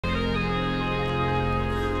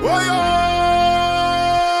Good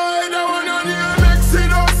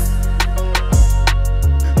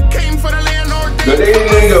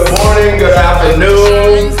evening, good morning, good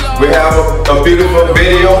afternoon. We have a beautiful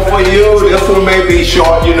video for you. This one may be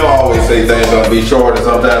short. You know, I always say things gonna be short and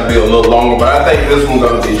sometimes be a little longer, but I think this one's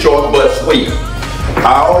gonna be short but sweet.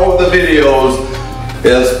 All the videos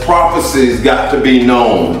is prophecies got to be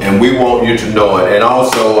known, and we want you to know it. And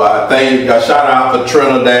also, I think a shout out for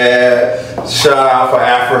Trinidad, shout out for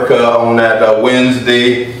Africa on that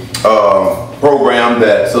Wednesday program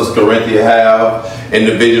that Sister Corinthia have.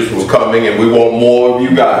 Individuals was coming, and we want more of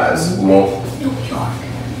you guys. We want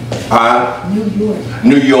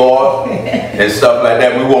New York and stuff like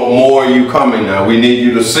that. We want more of you coming now. We need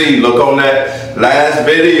you to see. Look on that last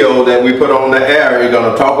video that we put on the air. We're going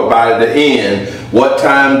to talk about at the end what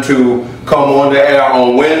time to come on the air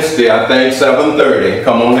on Wednesday. I think 7:30.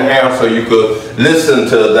 Come on the air so you could listen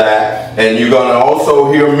to that. And you're going to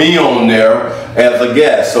also hear me on there as a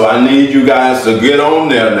guest. So I need you guys to get on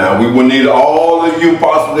there now. We will need all of you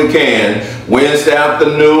possibly can. Wednesday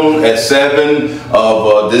afternoon at 7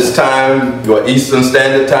 of this time, your Eastern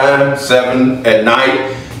Standard Time, 7 at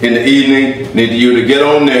night in the evening. Need you to get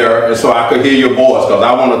on there and so I could hear your voice, because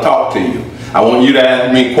I want to talk to you. I want you to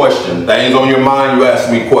ask me questions. Things on your mind, you ask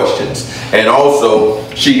me questions. And also,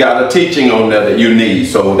 she got a teaching on there that you need.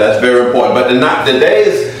 So that's very important. But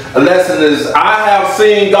today's lesson is, I have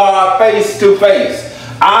seen God face to face.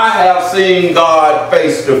 I have seen God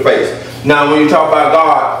face to face. Now, when you talk about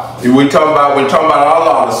God, when we're talking about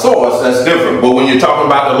Allah, the source, that's different. But when you're talking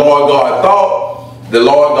about the Lord God thought, the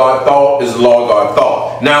Lord God thought is the Lord God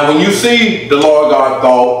thought. Now, when you see the Lord God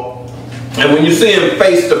thought, and when you see him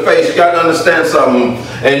face to face, you got to understand something,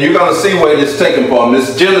 and you're going to see where it's taken from.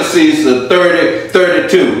 It's Genesis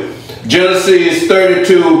 30:32. Genesis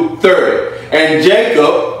 32:30. And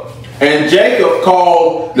Jacob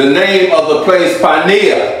called the name of the place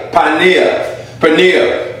Peniel.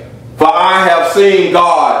 For I have seen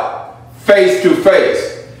God face to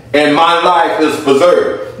face, and my life is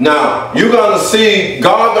preserved. Now, you're going to see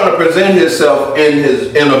God going to present himself in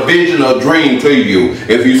a vision or dream to you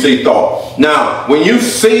if you see thought. Now, when you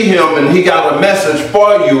see him and he got a message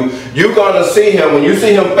for you, you're going to see him. When you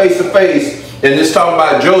see him face to face, and it's talking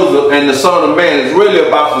about Joseph and the Son of Man, it's really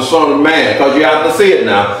about the Son of Man, because you have to see it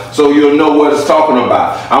now so you'll know what it's talking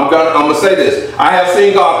about. I'm going to say this. I have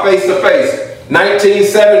seen God face to face.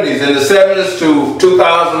 1970s, in the 70s to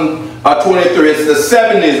 2023, it's the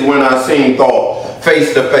 70s when I seen thought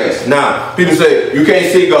face to face. Now, people say, you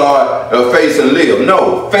can't see God face and live.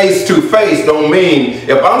 No, face to face don't mean,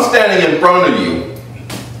 if I'm standing in front of you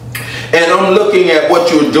and I'm looking at what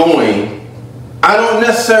you're doing, I don't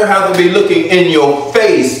necessarily have to be looking in your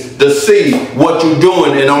face to see what you're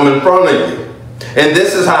doing, and I'm in front of you. And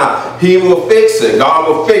this is how he will fix it. God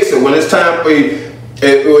will fix it when it's time for you.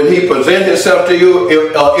 When he presents himself to you,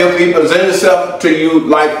 if he presents himself to you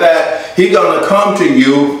like that, he's gonna come to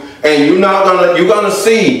you, and you're gonna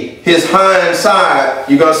see his hind side.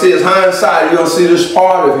 You're gonna see his hind side. You're gonna see this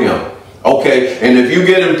part of him. Okay, and if you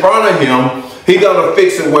get in front of him, he's gonna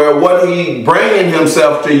fix it where what he bringing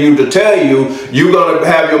himself to you to tell you, you're gonna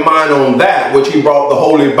have your mind on that, which he brought the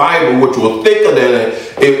Holy Bible, which was thicker than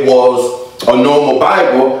it was a normal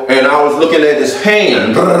Bible, and I was looking at his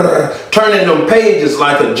hand, turning them pages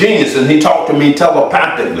like a genius, and he talked to me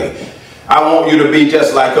telepathically. I want you to be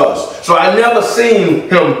just like us. So I never seen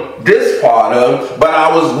him this part of, but I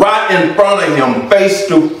was right in front of him, face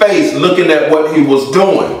to face, looking at what he was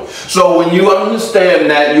doing. So when you understand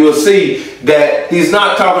that, you will see that he's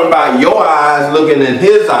not talking about your eyes looking in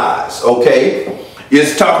his eyes, okay?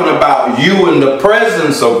 It's talking about you in the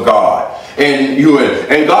presence of God. And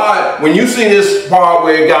God, when you see this part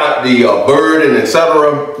where it got the bird and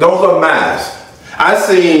etc., those are masks. I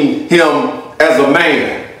seen him as a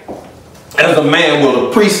man with a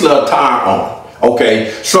priestly attire on. Okay,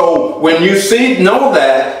 so when you know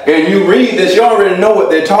that and you read this, you already know what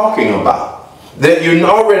they're talking about. That you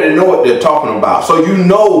already know what they're talking about. So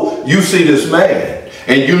you see this man,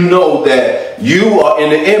 and you know that you are in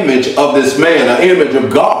the image of this man, an image of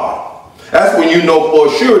God. That's when you know for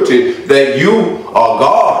surety that you are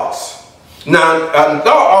God's. Now, God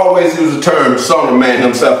always uses the term Son of Man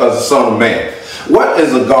himself as a Son of Man. What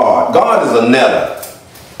is a God? God is a netter.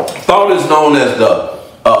 Thought is known as the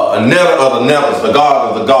netter of the netters, the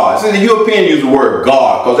God of the gods. See, the Europeans use the word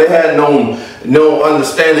God because they had no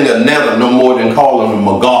understanding of netter no more than calling them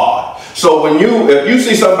a God. So if you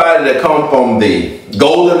see somebody that come from the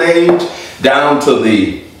golden age down to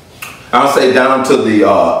the, I'll say down to the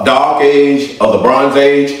dark age or the bronze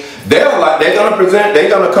age, they're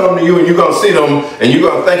gonna come to you, and you're gonna see them, and you're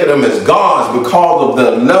gonna think of them as gods because of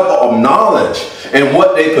the level of knowledge and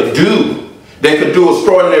what they could do. They could do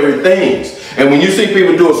extraordinary things. And when you see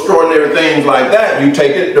people do extraordinary things like that, you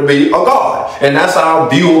take it to be a God. And that's our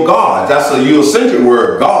view of God. That's a Eurocentric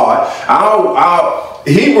word, God. Our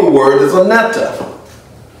Hebrew word is aneta.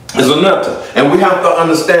 It's aneta. And we have to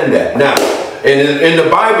understand that. Now, in the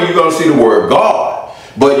Bible, you're going to see the word God.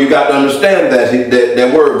 But you got to understand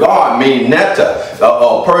that word God means neta,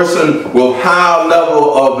 a person with high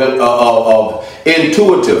level of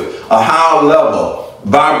intuitive, a high level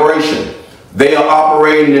vibration. They are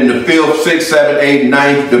operating in the 5th, 6th, 7th, 8th,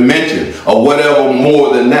 9th dimension, or whatever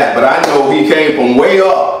more than that. But I know he came from way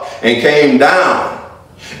up and came down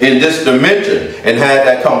in this dimension and had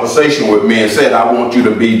that conversation with me and said, I want you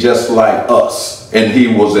to be just like us. And he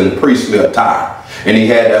was in priestly attire. And he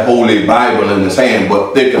had that Holy Bible in his hand,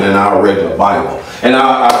 but thicker than our regular Bible. And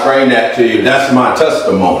I bring that to you. That's my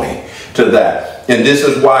testimony to that. And this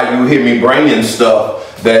is why you hear me bringing stuff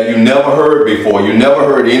that you never heard before. You never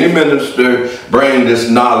heard any minister bring this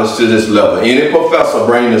knowledge to this level. Any professor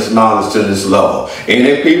bring this knowledge to this level.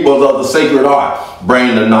 Any people of the sacred art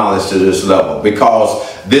bring the knowledge to this level. Because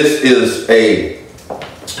this is a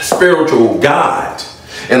spiritual guide.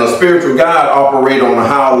 And a spiritual guide operates on a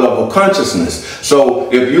higher level of consciousness. So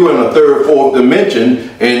if you're in a 3rd, 4th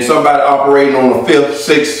dimension and somebody operating on a 5th,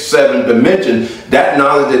 6th, 7th dimension, that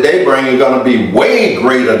knowledge that they bring is going to be way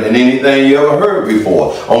greater than anything you ever heard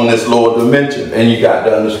before on this lower dimension. And you got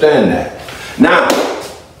to understand that. Now,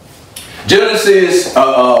 Genesis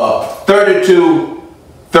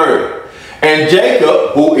 32:30. And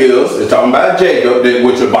Jacob, who it's talking about Jacob,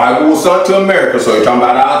 which the Bible was sent to America, so you're talking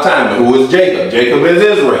about our time. But who is Jacob? Jacob is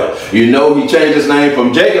Israel. You know he changed his name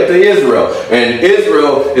from Jacob to Israel. And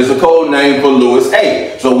Israel is a code name for Louis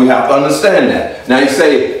A. So we have to understand that. Now you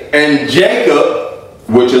say, and Jacob,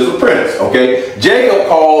 which is a prince, okay? Jacob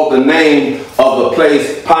called the name of the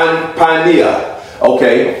place Pioneer.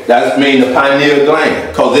 Okay, that means the pineal gland,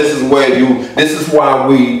 because this is why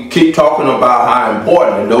we keep talking about how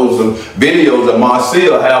important, and those are videos that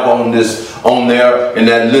Marcia have on there in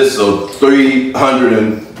that list of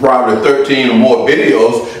 313 or more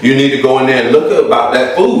videos. You need to go in there and look about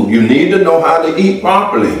that food. You need to know how to eat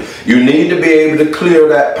properly. You need to be able to clear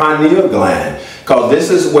that pineal gland. Because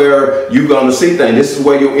this is where you're going to see things. This is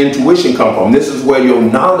where your intuition comes from. This is where your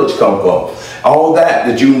knowledge comes from. All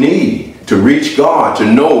that you need to reach God, to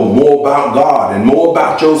know more about God and more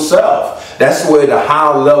about yourself. That's where the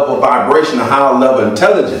high level vibration, the high level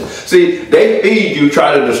intelligence. See, they feed you,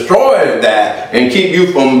 try to destroy that and keep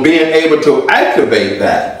you from being able to activate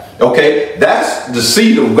that. Okay, that's the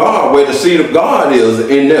seed of God, where the seed of God is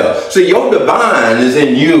in there. See, your divine is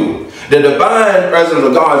in you. The divine presence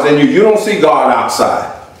of God is in you. You don't see God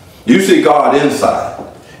outside. You see God inside,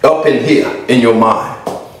 up in here, in your mind.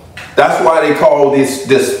 That's why they call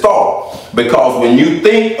this thought. Because when you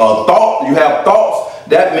think a thought, you have thoughts,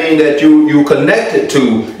 that means that you connected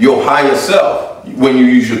to your higher self when you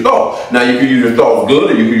use your thoughts. Now you can use your thoughts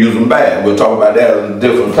good or you can use them bad. We'll talk about that at a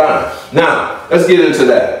different time. Now, let's get into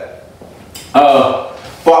that.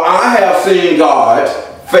 For I have seen God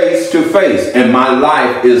face to face, and my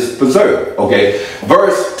life is preserved. Okay,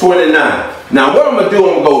 verse 29. Now what I'm going to do,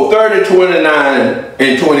 I'm going to go 30, 29,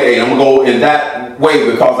 and 28. I'm going to go in that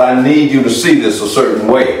way because I need you to see this a certain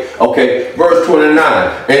way. Okay, verse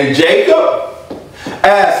 29. And Jacob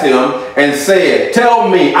asked him and said, tell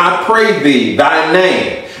me, I pray thee, thy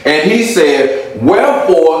name. And he said,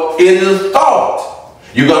 wherefore it is thought.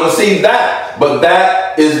 You're going to see that. But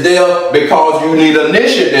that is there because you need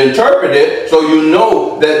initiate to interpret it so you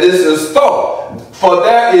know that this is thought. For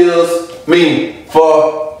there is,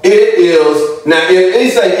 for it is, now if they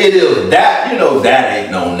say it is that, you know that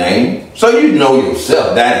ain't no name. So you know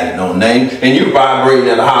yourself that ain't no name. And you vibrating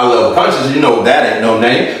at a high level of consciousness, you know that ain't no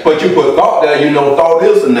name. But you put thought there, you know thought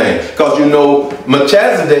is the name. Because you know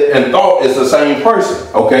Melchizedek and thought is the same person.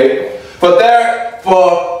 Okay? For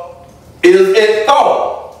therefore is it thought.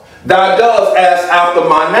 Thou dost ask after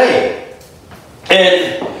my name.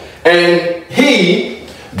 And he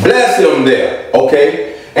blessed him there. Okay?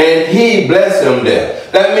 And he blessed him there.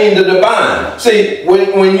 That means the divine. See,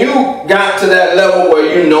 when you got to that level where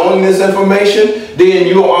you're knowing this information, then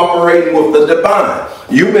you're operating with the divine.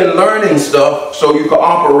 You've been learning stuff so you can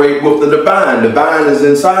operate with the divine. Divine is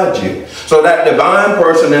inside you. So that divine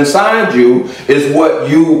person inside you is what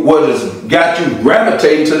has got you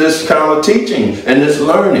gravitating to this kind of teaching and this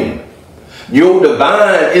learning. Your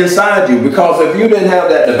divine inside you, because if you didn't have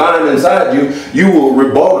that divine inside you, you will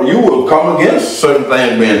rebuttal, you will come against certain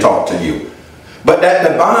things being taught to you. But that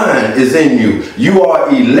divine is in you. You are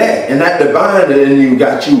elect, and that divine in you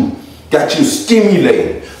got you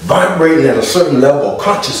stimulated, vibrating at a certain level of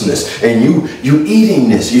consciousness, and you eating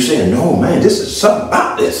this. You saying, no man, this is something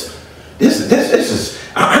about this. This is,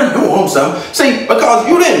 I know I'm something. See, because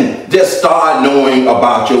you didn't just start knowing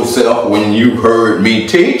about yourself when you heard me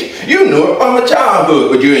teach. You knew it from a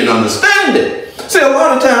childhood, but you didn't understand it. See, a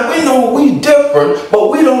lot of times we know we different, but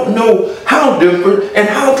we don't know how different and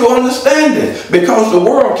how to understand it, because the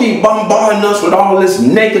world keep bombarding us with all this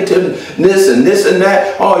negativeness and this and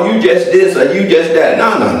that. Oh, you just this or you just that.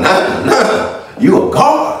 No. You are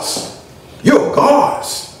God's. You're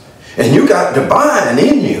God's. And you got divine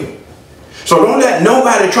in you. So don't let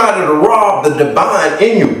nobody try to rob the divine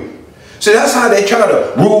in you. See, that's how they try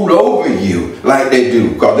to rule over you like they do,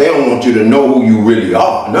 because they don't want you to know who you really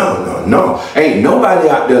are. No. Ain't nobody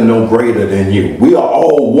out there no greater than you. We are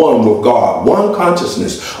all one with God, one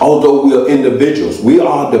consciousness. Although we are individuals, we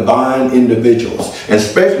are divine individuals. And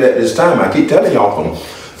especially at this time, I keep telling y'all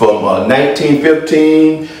from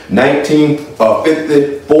 1915,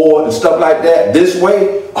 1954 and stuff like that, this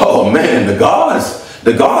way, oh man, the gods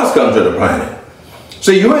come to the planet.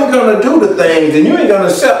 See, you ain't going to do the things, and you ain't going to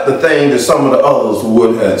accept the things that some of the others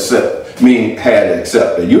would have had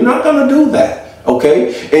accepted. You're not going to do that,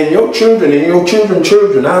 okay? And your children and your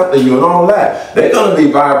children after you and all that, they're going to be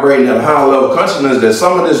vibrating at a high level of consciousness that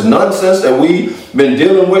some of this nonsense that we've been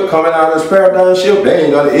dealing with coming out of this paradigm shift,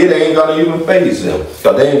 it ain't going to even faze them.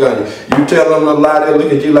 Because they ain't going to, you tell them a lie, they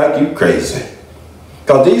look at you like you crazy.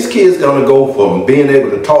 Because these kids going to go from being able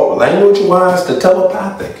to talk language-wise to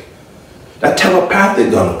telepathic. That telepathic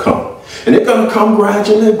gonna come. And it's gonna come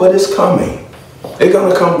gradually, but it's coming. It's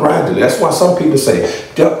gonna come gradually. That's why some people say,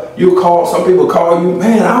 some people call you,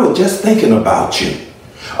 man, I was just thinking about you.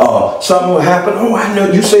 Something will happen, oh, I know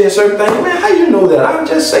you say a certain thing. Man, how you know that? I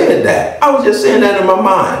just said that. I was just saying that in my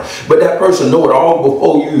mind. But that person know it all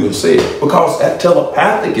before you even say it, because that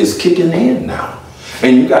telepathic is kicking in now.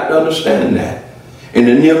 And you got to understand that. In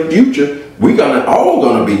the near future, we're all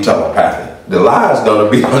gonna be telepathic. The lie is going to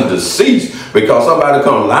be under cease, because somebody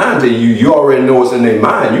come lying to you, you already know what's in their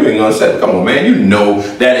mind. You ain't going to say, come on, man, you know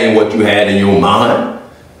that ain't what you had in your mind.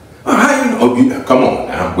 Well, how you know? Come on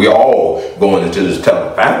now. We all going into this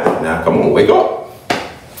telepathic now. Come on, wake up.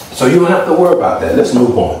 So you don't have to worry about that. Let's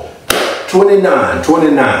move on. 29.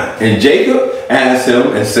 And Jacob asked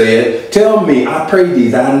him and said, tell me, I pray thee,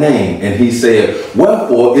 thy name. And he said,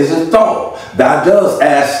 wherefore is it thought thou dost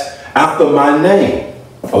ask after my name?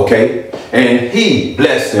 Okay, and he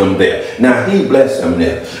blessed him there. Now, he blessed him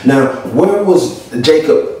there. Now, where was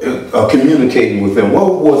Jacob communicating with him? Where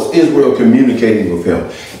was Israel communicating with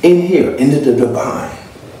him? In here, in the divine.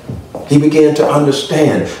 He began to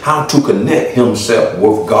understand how to connect himself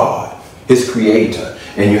with God, his creator.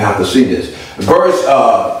 And you have to see this. Verse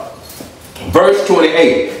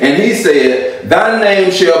 28. And he said, thy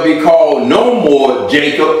name shall be called no more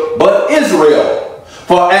Jacob, but Israel.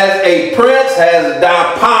 For as a prince has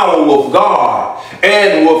thou power with God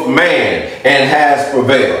and with man, and has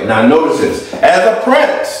prevailed. Now notice this. As a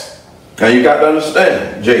prince, now you got to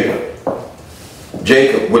understand Jacob,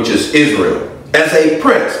 which is Israel, as a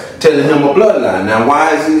prince, telling him a bloodline. Now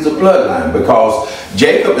why is he a bloodline? Because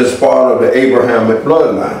Jacob is part of the Abrahamic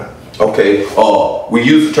bloodline. Okay, we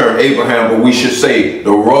use the term Abraham, but we should say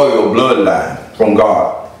the royal bloodline from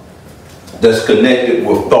God that's connected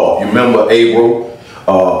with thought. You remember Abram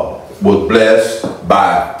was blessed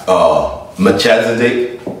by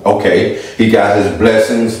Melchizedek. Okay, he got his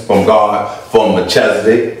blessings from God from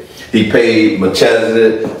Melchizedek. He paid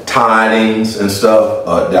Melchizedek tithings and stuff.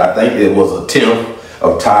 I think it was a tenth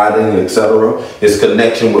of tithing, etc. His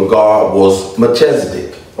connection with God was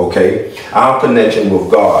Melchizedek. Okay, our connection with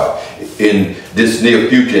God in this near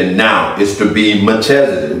future and now is to be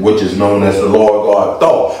Melchizedek, which is known as the Lord God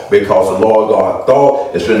thought, because the Lord God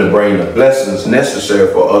thought is going to bring the blessings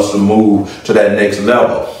necessary for us to move to that next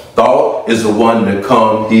level. Thought is the one to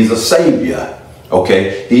come. He's a savior.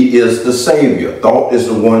 Okay, he is the savior. Thought is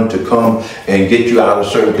the one to come and get you out of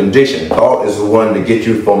certain condition. Thought is the one to get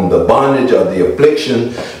you from the bondage or the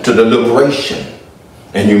affliction to the liberation.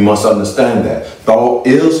 And you must understand that. Thought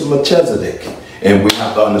is Melchizedek. And we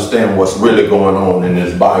have to understand what's really going on in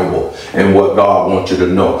this Bible and what God wants you to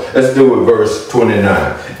know. Let's do it, verse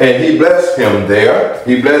 29. And he blessed him there.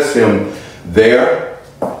 He blessed him there.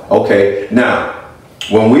 Okay, now,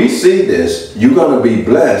 when we see this, you're going to be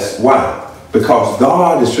blessed. Why? Because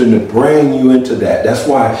God is trying to bring you into that. That's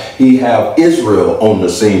why he have Israel on the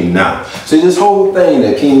scene now. See, this whole thing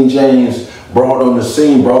that King James brought on the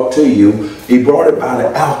scene, brought to you, he brought it by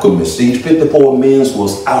the alchemists. These 54 men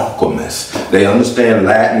was alchemists. They understand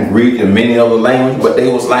Latin, Greek, and many other languages, but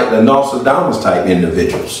they was like the Nostradamus type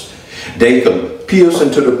individuals. They could pierce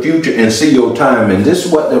into the future and see your time. And this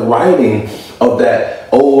is what the writing of that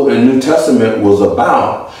Old and New Testament was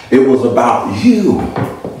about. It was about you,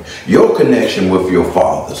 your connection with your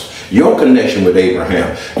fathers, your connection with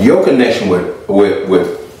Abraham, your connection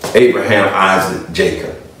with Abraham, Isaac,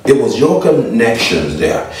 Jacob. It was your connections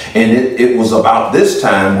there. And it was about this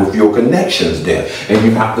time with your connections there. And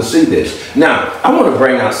you have to see this. Now, I want to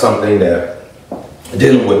bring out something that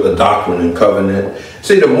dealing with the Doctrine and Covenant.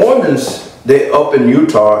 See, the Mormons, they're up in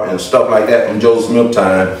Utah and stuff like that from Joseph Smith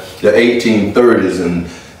time, the 1830s and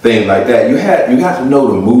things like that. You got to know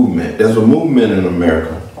the movement. There's a movement in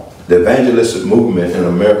America, the evangelistic movement in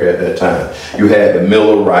America at that time. You had the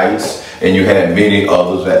Millerites and you had many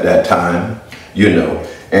others at that time, you know,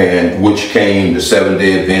 and which came the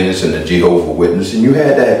Seventh-day Adventists and the Jehovah's Witnesses. And you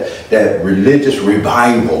had that religious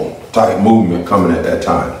revival type movement coming at that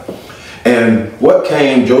time. And what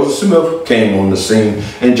came, Joseph Smith came on the scene.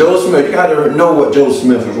 And Joseph Smith, you got to know what Joseph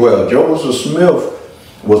Smith as well. Joseph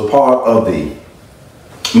Smith was part of the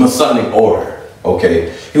Masonic order,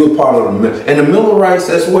 okay? He was part of the, and the Millerites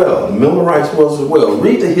as well. The Millerites was as well.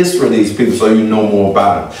 Read the history of these people so you know more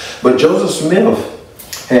about them. But Joseph Smith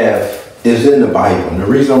is in the Bible. And the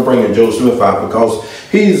reason I'm bringing Joseph Smith out because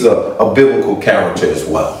he's a biblical character as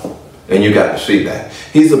well. And you got to see that.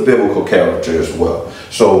 He's a biblical character as well.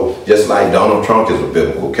 So just like Donald Trump is a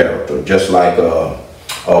biblical character, just like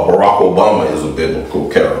Barack Obama is a biblical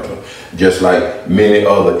character, just like many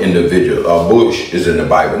other individuals. Bush is in the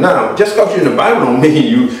Bible. Now, just because you're in the Bible don't mean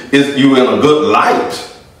you in a good light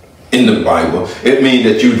in the Bible. It means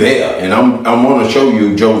that you're there. And I'm going to show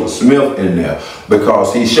you Joseph Smith in there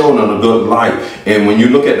because he's shown in a good light. And when you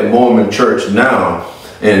look at the Mormon church now,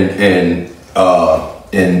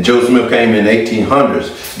 and Joseph Smith came in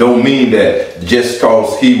 1800s, don't mean that just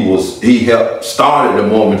because he helped started the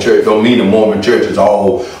Mormon church, don't mean the Mormon church is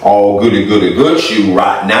all goody good shoe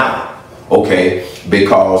right now, okay?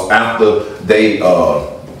 Because after they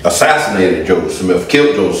assassinated Joseph Smith,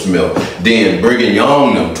 killed Joseph Smith, then Brigham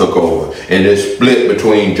Young them took over, and they split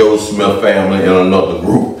between Joseph Smith family and another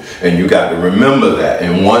group. And you got to remember that.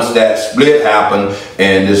 And once that split happened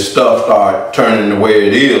and this stuff started turning the way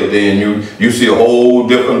it is, then you see a whole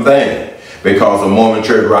different thing. Because the Mormon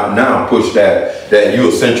church right now push that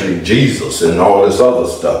Eurocentric Jesus and all this other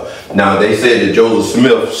stuff. Now they said that Joseph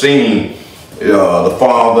Smith seen the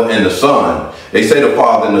Father and the Son. They say the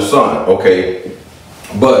Father and the Son, okay.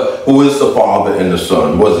 But who is the Father and the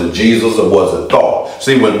Son? Was it Jesus or was it thought?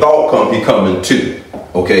 See, when thought comes, he come in two.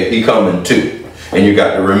 Okay, he come in two. And you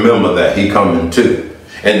got to remember that he come in two.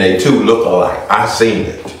 And they two look alike. I seen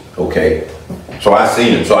it. Okay. So I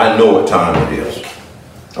seen it. So I know what time it is.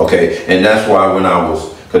 Okay. And that's why when I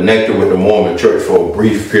was connected with the Mormon church for a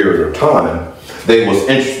brief period of time, they was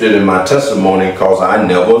interested in my testimony because I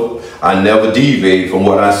never deviated from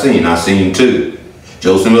what I seen. I seen two.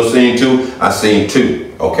 Joseph Smith seen two. I seen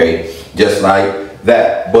two. Okay. Just like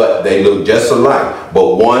that. But they look just alike.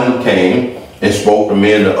 But one came and spoke to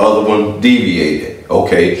me and the other one deviated.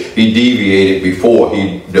 Okay, he deviated before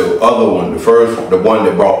the other one, the one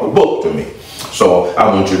that brought the book to me. So I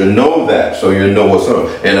want you to know that, so you know what's up.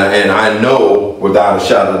 And I know without a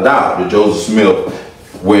shadow of doubt that Joseph Smith,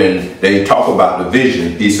 when they talk about the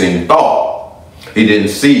vision, he seen thought. He didn't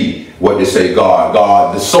see what they say God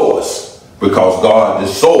the source. Because God the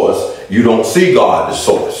source, you don't see God the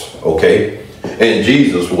source. Okay, and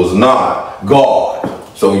Jesus was not God.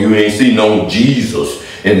 So you ain't see no Jesus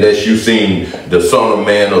unless you seen the Son of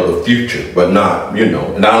Man of the future, but not, you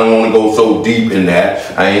know. And I don't want to go so deep in that.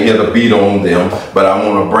 I ain't here to beat on them, but I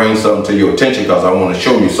want to bring something to your attention because I want to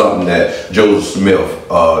show you something that Joseph Smith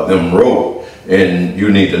them wrote, and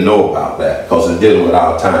you need to know about that because it's dealing with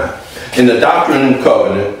our time. In the Doctrine and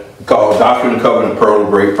Covenant, called Doctrine and Covenant, Pearl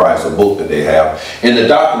of Great Price, a book that they have. In the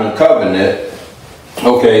Doctrine and Covenant,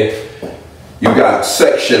 okay, you got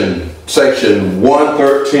section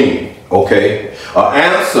 113, okay, an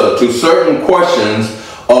answer to certain questions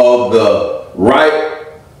of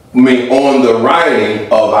on the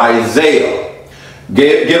writing of Isaiah,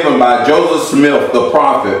 given by Joseph Smith, the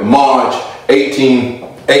prophet, March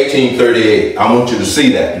 1838. I want you to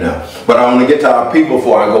see that now. But I want to get to our people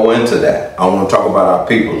before I go into that. I want to talk about our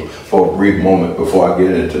people for a brief moment before I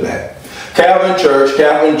get into that. Calvin Church,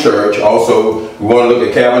 also, we want to look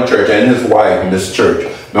at Calvin Church and his wife in this church.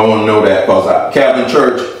 I want to know that because Calvin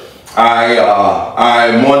Church,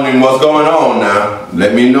 I'm wondering what's going on now.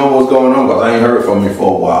 Let me know what's going on because I ain't heard from you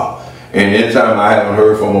for a while. And anytime I haven't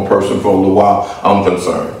heard from a person for a little while, I'm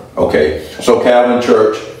concerned. Okay, so Calvary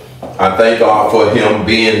Church, I thank God for him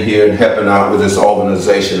being here and helping out with this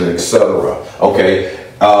organization, etc. Okay,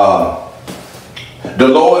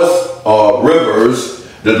 Dolores Rivers,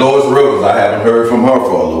 I haven't heard from her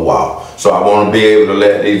for a little while. So I want to be able to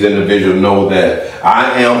let these individuals know that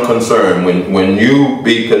I am concerned. When you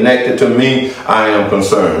be connected to me, I am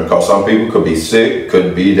concerned. Because some people could be sick,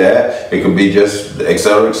 could be that, it could be just,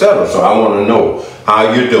 etc., etc. So I want to know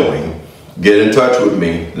how you're doing. Get in touch with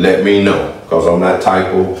me. Let me know. Because I'm that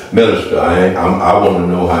type of minister. I want to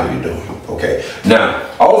know how you're doing. Okay.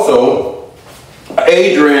 Now, also,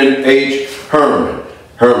 Adrian H. Herman.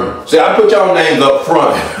 See, I put y'all names up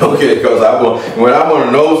front, okay, because when I want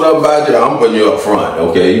to know something about you, I'm putting you up front,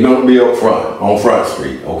 okay? You're going to be up front, on Front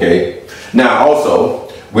Street, okay? Now,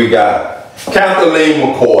 also, we got Kathleen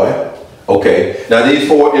McCoy, okay? Now, these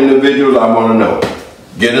 4 individuals I want to know.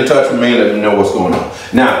 Get in touch with me and let me know what's going on.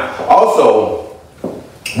 Now, also,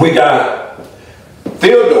 we got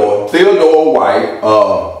Theodore White,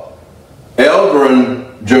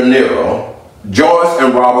 Eldrin Janero, Joyce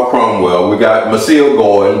and Robert Cromwell. We got Maciel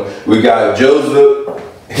Gordon. We got Joseph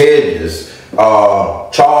Hedges,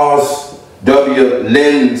 Charles W.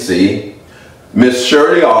 Lindsay, Miss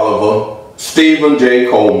Shirley Oliver, Stephen J.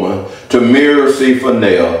 Coleman, Tamir C.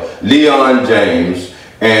 Fennell, Leon James,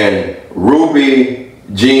 and Ruby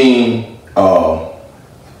Jean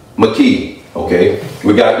McKee. Okay,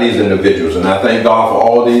 we got these individuals, and I thank God for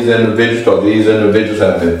all these individuals, because these individuals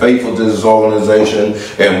have been faithful to this organization,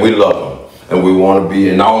 and we love them. And we want to be,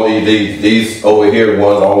 and all these over here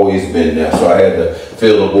ones always been there. So I had to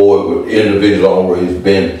fill the board with individuals always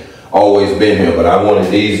been here. But I wanted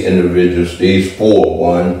these individuals, these 4,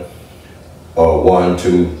 1,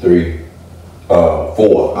 2, 3,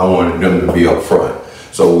 4. I wanted them to be up front,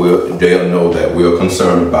 so they'll know that we're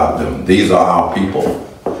concerned about them. These are our people,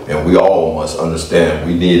 and we all must understand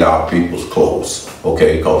we need our peoples close,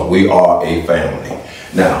 okay? Because we are a family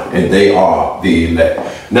now, and they are the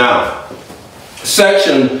elect. Now,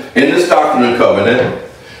 section in this Doctrine and Covenant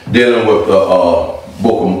dealing with the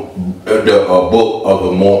book of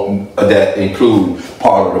the Mormon that include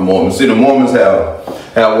part of the Mormons. See, the Mormons have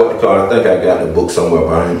what they call, I think I got the book somewhere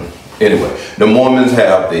behind me. Anyway, the Mormons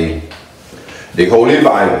have the Holy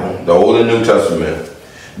Bible, the Old and New Testament.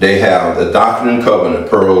 They have the Doctrine and Covenant,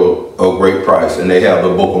 Pearl of Great Price, and they have the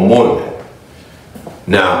Book of Mormon.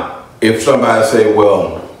 Now, if somebody say,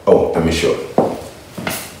 well, oh, let me show you.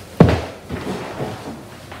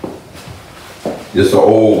 This is an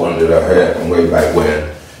old one that I had from way back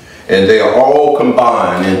when. And they are all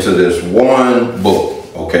combined into this one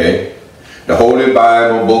book, okay? The Holy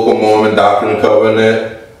Bible, Book of Mormon, Doctrine and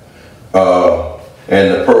Covenant,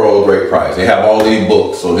 and the Pearl of Great Price. They have all these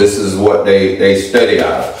books, so this is what they study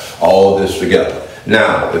out of, all this together.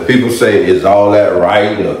 Now, if people say, is all that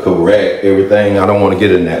right or correct, everything, I don't want to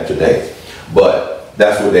get in that today. But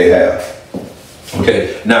that's what they have.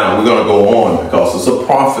 Okay, now we're going to go on because it's a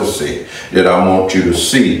prophecy that I want you to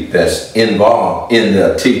see that's involved in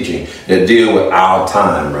their teaching that deal with our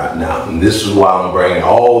time right now. And this is why I'm bringing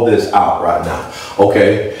all this out right now.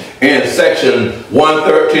 Okay, in section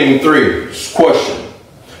 113.3, question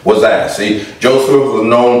was asked. See, Joseph was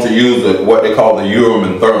known to use what they call the Urim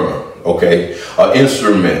and Thummim, okay, an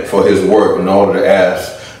instrument for his work in order to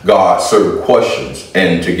ask God certain questions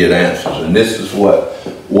and to get answers. And this is what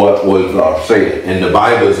was said. And the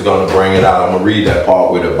Bible is going to bring it out. I'm going to read that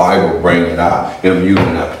part where the Bible bring it out, him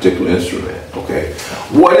using that particular instrument. Okay.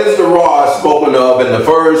 What is the rod spoken of in the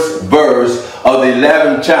first verse of the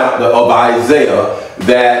 11th chapter of Isaiah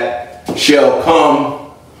that shall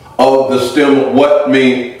come of the stem,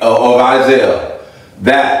 of Isaiah,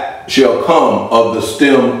 that shall come of the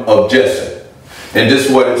stem of Jesse? And this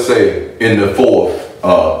is what it says in the fourth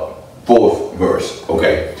verse.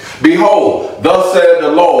 Okay. Behold, thus said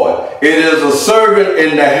the Lord, it is a servant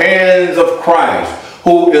in the hands of Christ,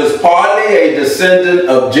 who is partly a descendant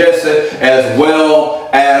of Jesse as well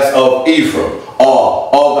as of Ephraim,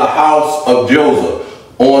 or of the house of Joseph,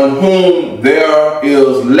 on whom there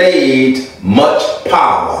is laid much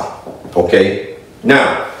power. Okay.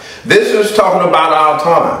 Now, this is talking about our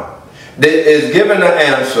time. It is given an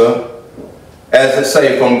answer, as it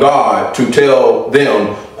say, from God to tell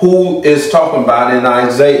them who is talking about in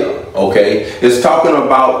Isaiah, okay? It's talking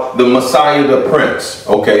about the Messiah, the Prince,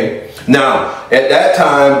 okay? Now, at that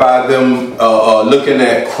time, by them looking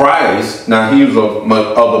at Christ, now he was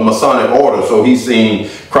of the Masonic order, so he's seen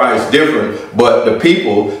Christ different, but the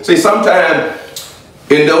people, see, sometimes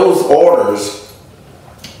in those orders,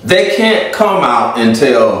 they can't come out and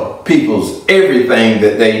tell people's everything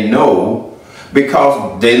that they know,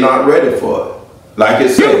 Because they're not ready for it. Like it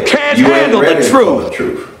said, you can't you handle ain't ready the truth. for the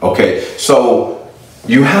truth. Okay, so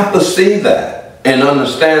you have to see that and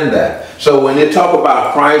understand that. So when they talk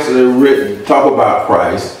about Christ, and they're written, talk about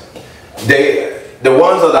Christ, the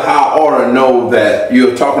ones of the high order know that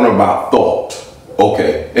you're talking about thought.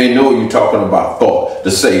 Okay, they know you're talking about thought,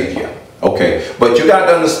 the Savior. Okay, but you got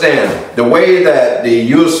to understand the way that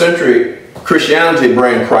the Eurocentric Christianity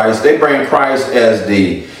bring Christ. They bring Christ as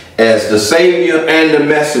the Savior and the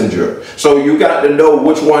messenger. So you got to know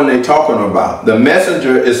which one they're talking about. The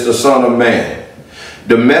messenger is the Son of Man.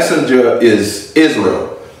 The messenger is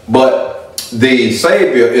Israel, but the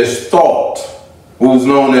Savior is thought, who's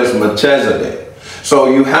known as Melchizedek.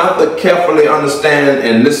 So you have to carefully understand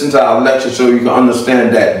and listen to our lecture so you can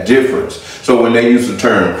understand that difference. So when they use the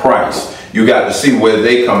term Christ, you got to see where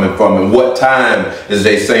they coming from and what time is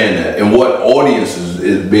they saying that and what audience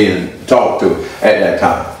is being talked to at that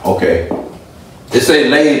time. Okay. It say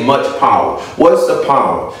laid much power. What's the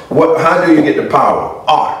power? How do you get the power?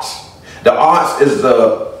 Arts. The arts is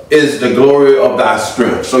the glory of thy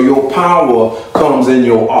strength. So your power comes in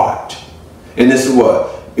your art. And this is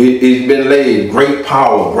what? It's been laid great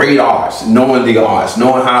power, great arts, knowing the arts,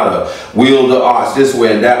 knowing how to wield the arts this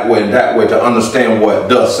way and that way and that way to understand what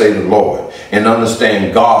does say the Lord and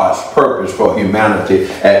understand God's purpose for humanity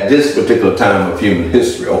at this particular time of human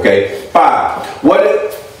history. Okay. 5. What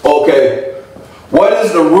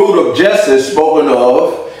is the root of Jesse spoken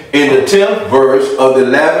of in the 10th verse of the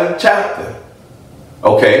 11th chapter?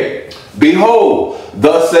 Okay. Behold,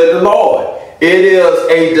 thus said the Lord. It is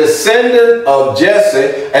a descendant of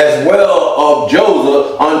Jesse as well of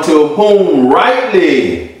Joseph, unto whom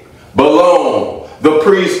rightly belong the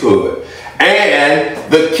priesthood and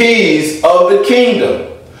the keys of the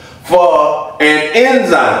kingdom, for an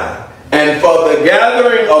ensign and for the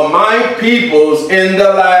gathering of my peoples in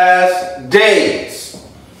the last days.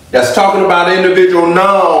 That's talking about individual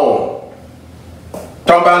now.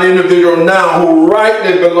 Talking about individual now who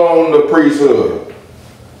rightly belong to the priesthood.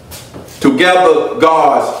 To gather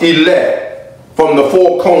God's elect from the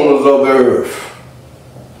four corners of the earth.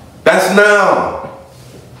 That's now.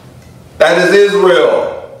 That is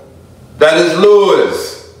Israel. That is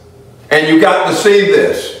Lewis. And you got to see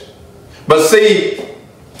this. But see,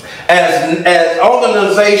 as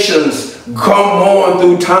organizations come on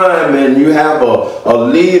through time and you have a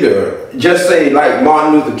leader, just say like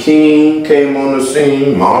Martin Luther King came on the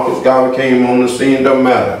scene, Marcus Garvey came on the scene, doesn't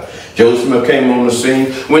matter. Joseph Smith came on the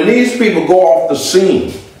scene. When these people go off the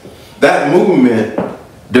scene, that movement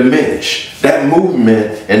diminish. That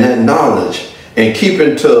movement and that knowledge and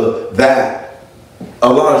keeping to that, a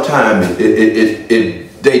lot of time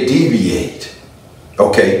they deviate.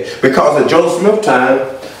 Okay? Because at Joseph Smith time,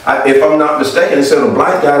 if I'm not mistaken, it said a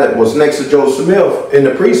black guy that was next to Joseph Smith in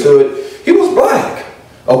the priesthood, he was black.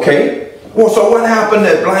 Okay? Well, so what happened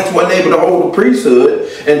that blacks weren't able to hold the priesthood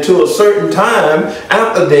until a certain time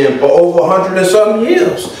after them for over 100 and something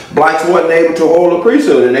years? Blacks wasn't able to hold the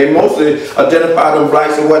priesthood, and they mostly identified them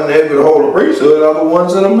blacks that wasn't able to hold the priesthood are the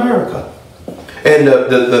ones in America. And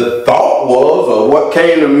the thought was, or what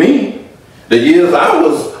came to me, the years I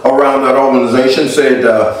was around that organization said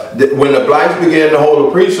that when the blacks began to hold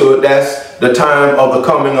the priesthood, that's the time of the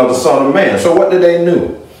coming of the Son of Man. So what did they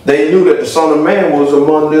knew? They knew that the Son of Man was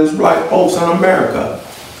among these black folks in America.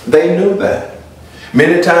 They knew that.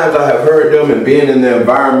 Many times I have heard them and being in the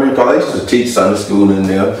environment, because I used to teach Sunday school in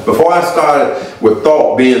there. Before I started with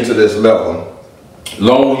thought being to this level,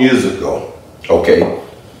 long years ago, okay,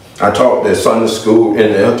 I taught at Sunday school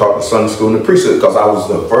in there, I taught at Sunday school in the priesthood because I was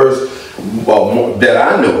the first, well, that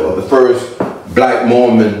I know of, the first black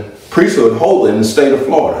Mormon priesthood holder in the state of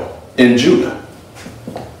Florida, in Judah.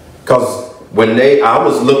 Because when I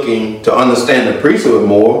was looking to understand the priesthood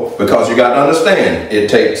more, because you got to understand, it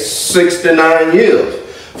takes 69 years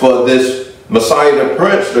for this Messiah the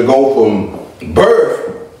Prince to go from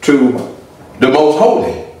birth to the most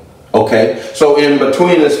holy. Okay, so in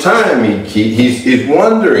between this time, he's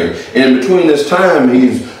wandering. In between this time,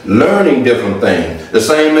 he's learning different things. The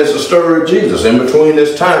same as the story of Jesus. In between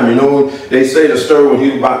this time, you know, they say the story when he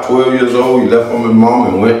was about 12 years old, he left from his mom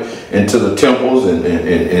and went into the temples and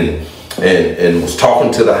was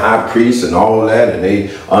talking to the high priest and all that, and they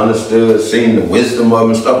understood, seen the wisdom of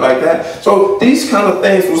him and stuff like that. So these kind of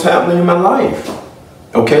things was happening in my life.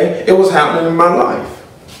 Okay, it was happening in my life.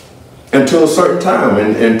 Until a certain time,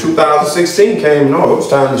 and 2016 came, no, it was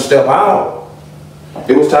time to step out.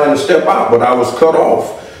 It was time to step out, but I was cut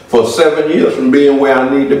off for 7 years from being where I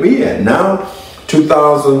need to be at. Now,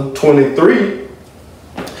 2023,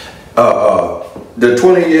 the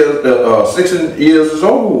 20 years, 16 years is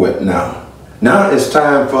over with now. Now it's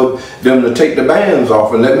time for them to take the bands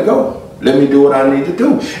off and let me go. Let me do what I need to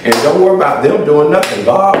do. And don't worry about them doing nothing.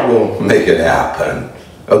 God will make it happen.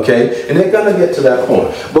 Okay? And they're going to get to that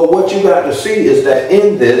point. But what you got to see is that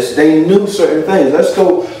in this, they knew certain things. Let's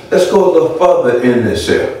go a little further in this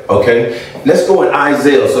here. Okay? Let's go in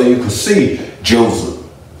Isaiah so you can see Joseph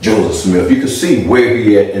Smith. You can see where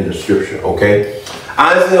he at in the scripture. Okay?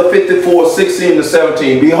 Isaiah 54, 16 to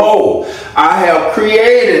 17. Behold, I have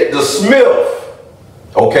created the smith.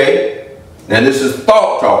 Okay? Now this is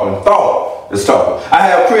thought talking. Thought is talking. I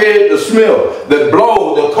have created the smith that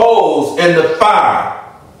blows the coals in the fire.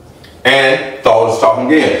 And thought is talking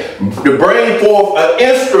again. To bring forth an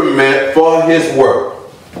instrument for his work.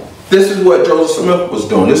 This is what Joseph Smith was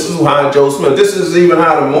doing. This is how Joseph Smith. This is even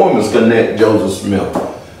how the Mormons connect Joseph Smith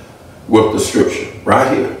with the scripture.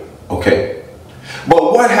 Right here. Okay.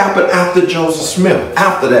 But what happened after Joseph Smith?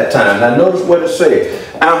 After that time. Now notice what it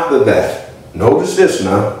says. After that. Notice this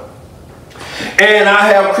now. And I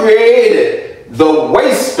have created the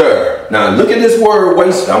waster. Now look at this word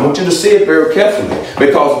waster. I want you to see it very carefully.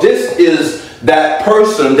 Because this is that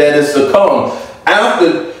person that is to come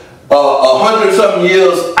after 100-something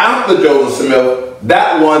years after Joseph Smith.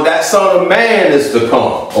 That son of man is to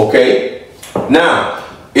come. Okay. Now.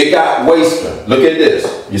 It got waster. Look at this.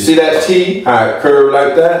 You see that T, how it curved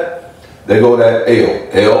like that? There go that L.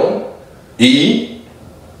 L, E,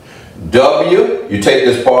 W. You take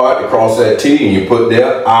this part across that T and you put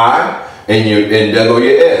there I, and there go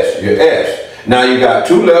your S. Your S. Now you got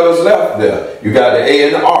two letters left there. You got the A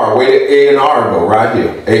and the R. Where did A and R go? Right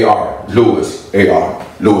here. A-R. Lewis. A-R.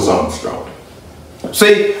 Louis Armstrong.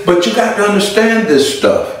 See, but you got to understand this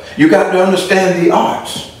stuff. You got to understand the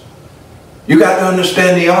arts. You got to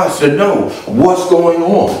understand the arts to know what's going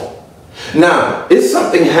on. Now, it's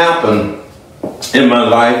something happened in my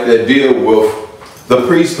life that deal with the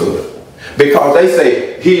priesthood. Because they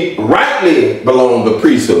say he rightly belonged to the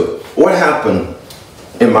priesthood. What happened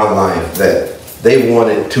in my life that they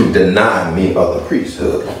wanted to deny me of the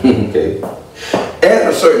priesthood? Okay. At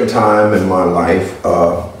a certain time in my life,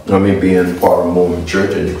 being part of the Mormon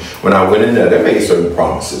church, and when I went in there, they made certain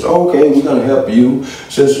promises. Okay, we're going to help you.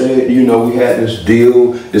 Since we had this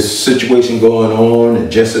deal, this situation going on,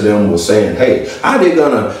 and Jesse them was saying, hey, how they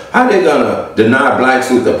gonna deny blacks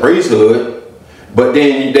with the priesthood, but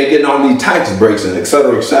then they getting all these tax breaks and et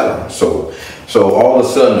cetera, et cetera. So all of a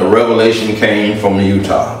sudden, a revelation came from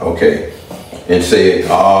Utah. Okay. And said,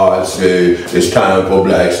 it's time for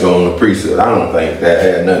blacks to own the priesthood. I don't think that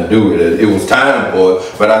had nothing to do with it. It was time for it,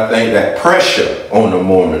 but I think that pressure on the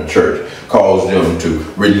Mormon church caused them to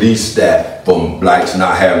release that from blacks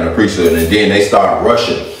not having a priesthood. And then they started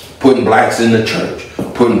rushing, putting blacks in the church,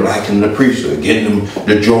 putting blacks in the priesthood, getting them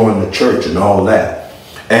to join the church and all that.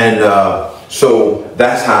 And so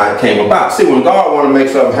that's how it came about. See, when God wants to make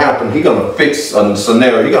something happen, he's going to fix a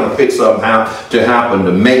scenario. He's going to fix something to happen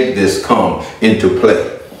to make this come into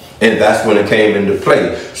play. And that's when it came into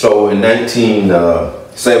play. So in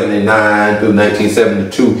 1979 through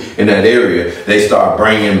 1972, in that area, they started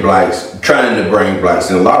bringing blacks, trying to bring blacks.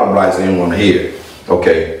 And a lot of blacks didn't want to hear it.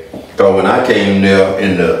 Okay. So when I came there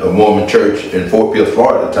in the Mormon church in Fort Pierce,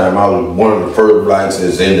 Florida at the time, I was one of the first blacks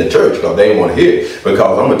that's in the church because they didn't want to hear it.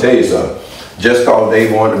 Because I'm going to tell you something. Just because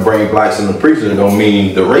they wanted to bring blacks in the priesthood don't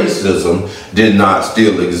mean the racism did not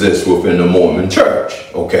still exist within the Mormon church.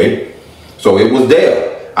 Okay? So it was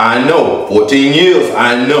there. I know. 14 years,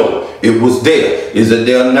 I know. It was there. Is it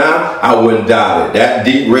there now? I wouldn't doubt it. That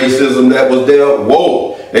deep racism that was there,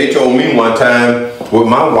 whoa. They told me one time with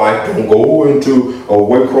my wife, don't go into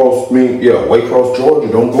Waycross, Georgia.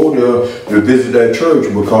 Don't go there to visit that church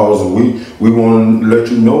because we want to let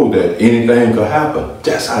you know that anything could happen.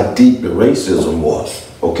 That's how deep the racism was,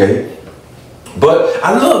 okay? But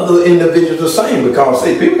I love the individuals the same because,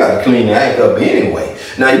 see, people got to clean their act up anyway.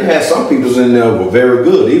 Now, you had some people in there who were very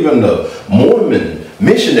good. Even the Mormon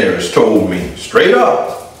missionaries told me straight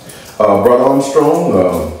up, Brother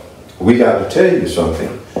Armstrong, we got to tell you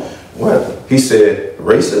something. What? He said,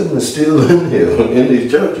 racism is still in here, in these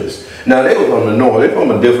churches. Now, they were from the north. They're from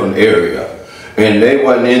a different area. And they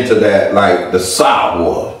wasn't into that like the South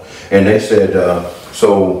was. And they said,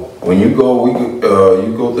 so when you go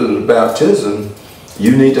through the baptism,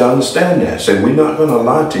 you need to understand that. Say, we're not going to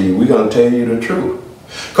lie to you. We're going to tell you the truth.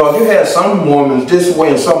 Because you had some Mormons this way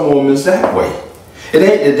and some Mormons that way. It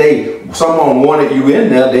ain't that someone wanted you in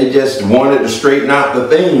there. They just wanted to straighten out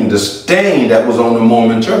the stain that was on the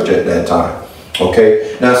Mormon church at that time.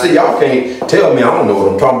 Okay? Now, see, y'all can't tell me I don't know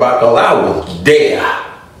what I'm talking about because I was there.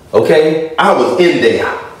 Okay? I was in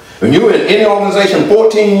there. When you were in any organization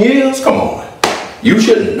 14 years, come on. You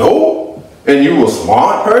should know. And you a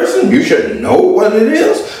smart person, you should know what it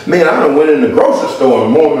is. Man, I done went in the grocery store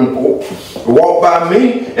and Mormon walked by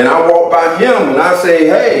me and I walked by him and I say,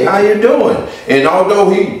 hey, how you doing? And although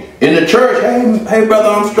he in the church, hey brother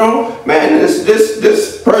Armstrong, man,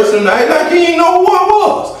 this person act like he didn't know who I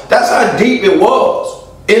was. That's how deep it was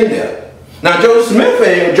in there. Now Joseph Smith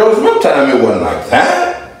time it wasn't like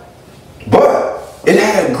that. But it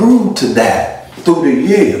had grew to that through the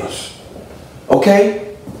years. Okay?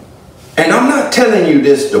 And I'm not telling you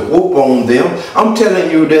this to whoop on them. I'm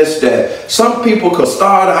telling you this, that some people could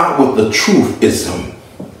start out with the truthism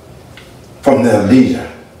from their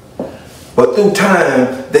leader. But through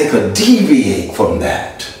time, they could deviate from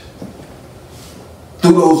that.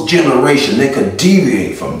 Through those generations, they could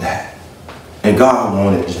deviate from that. And God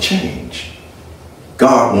wanted to change.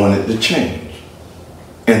 God wanted to change.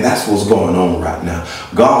 And that's what's going on right now.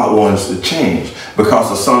 God wants to change because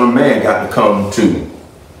the Son of Man got to come to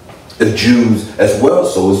the Jews as well,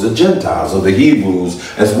 so as the Gentiles, or the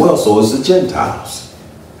Hebrews as well, so as the Gentiles.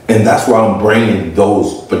 And that's why I'm bringing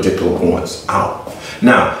those particular points out.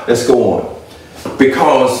 Now, let's go on.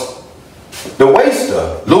 Because the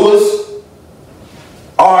waster, Louis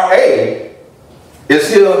R.A.,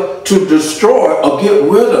 is here to destroy or get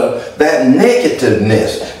rid of that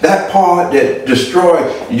negativeness, that part that destroys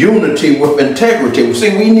unity with integrity.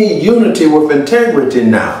 See, we need unity with integrity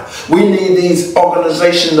now. We need these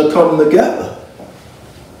organizations to come together.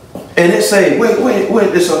 And it say, wait,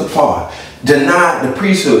 this other part. Denied the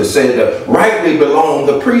priesthood, said that rightly belong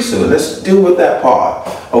the priesthood. Let's deal with that part,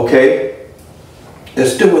 okay?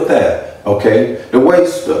 Let's deal with that, okay? The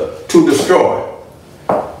waster, to destroy.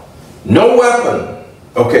 No weapon.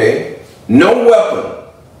 Okay, no weapon,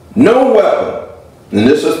 and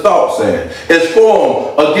this is thought saying, is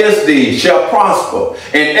formed against thee shall prosper,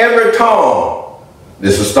 and every tongue,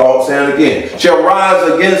 this is thought saying again, shall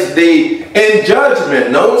rise against thee in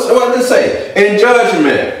judgment. Notice what it say, in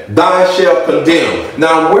judgment thou shalt condemn.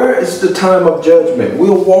 Now where is the time of judgment?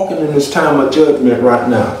 We're walking in this time of judgment right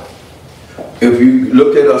now. If you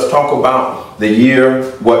look at us talk about the year,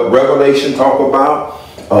 what Revelation talk about,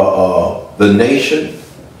 the nation,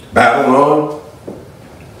 Babylon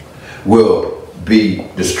will be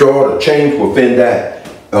destroyed or changed within that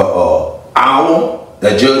hour.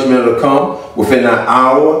 That judgment will come within that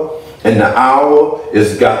hour. And the hour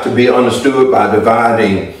is got to be understood by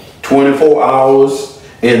dividing 24 hours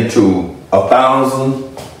into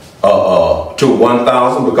 1,000 to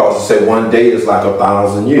 1,000, because it said one day is like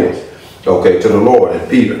 1,000 years. Okay, to the Lord and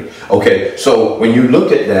Peter. Okay, so when you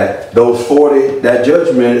look at that, those 40, that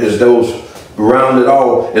judgment is those rounded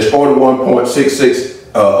off, it's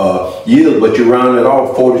 41.66 years, but you round it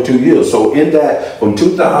off 42 years. So in that, from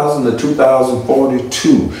 2000 to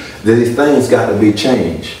 2042, these things got to be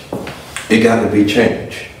changed. It got to be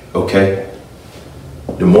changed, okay?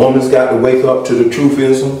 The Mormons got to wake up to the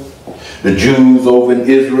truthism. The Jews over in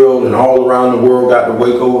Israel and all around the world got to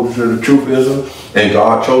wake up to the truthism. And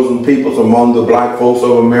God chosen peoples among the black folks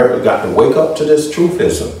of America got to wake up to this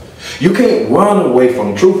truthism. You can't run away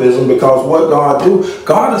from truthism, because what God do,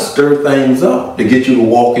 God will stir things up to get you to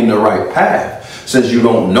walk in the right path. Since you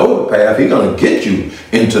don't know the path, He's going to get you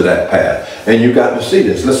into that path. And you got to see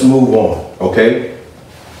this. Let's move on, okay?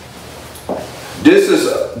 This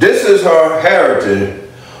is her heritage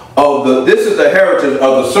this is the heritage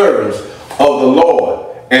of the servants of the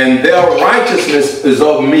Lord, and their righteousness is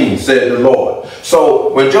of me, said the Lord.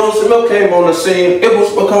 So when Joseph Smith came on the scene, it was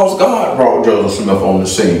because God brought Joseph Smith on the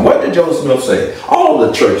scene. What did Joseph Smith say? All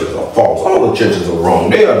the churches are false. All the churches are wrong.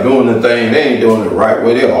 They are doing the thing. They ain't doing it the right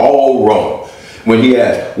way. They're all wrong. When he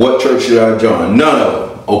asked, what church should I join? None of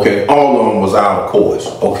them. Okay. All of them was out of course.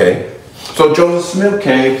 Okay. So Joseph Smith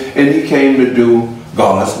came, and he came to do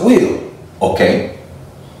God's will. Okay.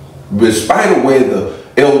 Despite the way the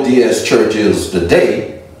LDS church is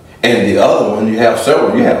today, and the other one, you have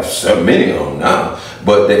several, many of them now,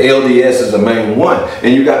 but the LDS is the main one.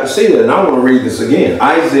 And you got to see that. And I want to read this again.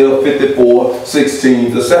 Isaiah 54,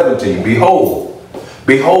 16 to 17.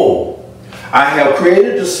 Behold, I have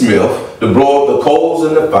created the smith to blow up the coals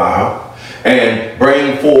in the fire and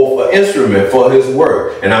bring forth an instrument for his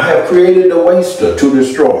work. And I have created the waster to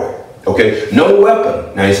destroy. Okay, no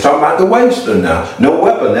weapon. Now he's talking about the waster now. No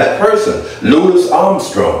weapon. That person, Louis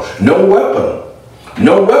Armstrong. No weapon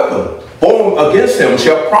formed against him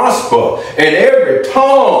shall prosper, and every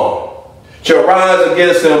tongue shall rise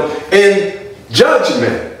against him in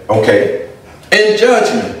judgment. Okay, in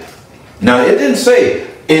judgment. Now it didn't say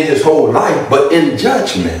in his whole life, but in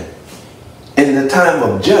judgment. In the time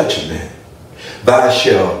of judgment, thou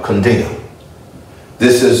shalt condemn.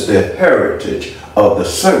 This is the heritage of the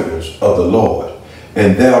servants of the Lord.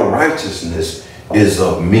 and their righteousness is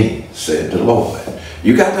of me, said the Lord.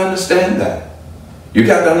 You got to understand that. You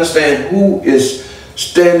got to understand who is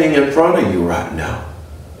standing in front of you right now.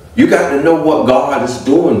 You got to know what God is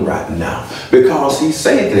doing right now, because he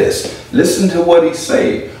say this. Listen to what he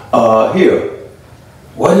say here.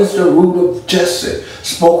 What is the root of Jesse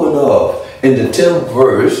spoken of in the 10th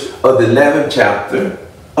verse of the 11th chapter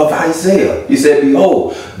of Isaiah? He said,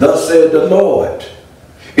 behold, thus said the Lord,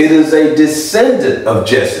 it is a descendant of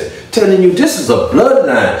Jesse. Telling you this is a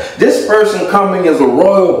bloodline. This person coming is a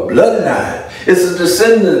royal bloodline. It's a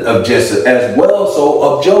descendant of Jesse, as well so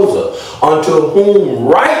of Joseph, unto whom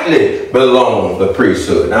rightly belongs the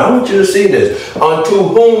priesthood. Now I want you to see this. Unto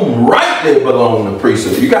whom rightly belong the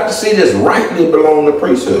priesthood. You got to see this, rightly belong the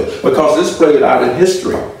priesthood, because this played out in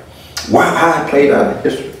history. Why it played out in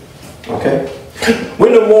history? Okay.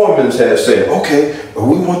 When the Mormons had said, okay,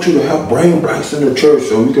 we want you to help bring blacks in the church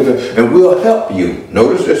so we can, and we'll help you.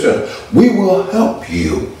 Notice this, we will help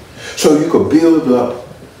you so you could build up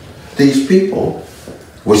these people,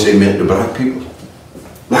 which they meant the black people,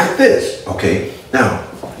 like this. Okay, now,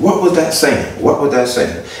 what was that saying? What was that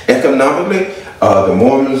saying? Economically, the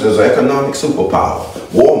Mormons is an economic superpower.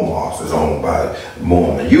 Walmart is owned by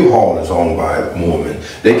Mormon. U-Haul is owned by Mormon.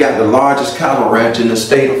 They got the largest cattle ranch in the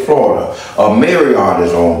state of Florida. Marriott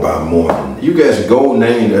is owned by Mormon. You guys go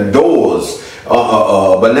name the Doors,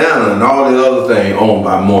 Banana, and all the other things owned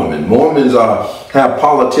by Mormon. Mormons have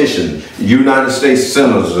politicians, United States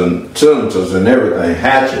senators and everything,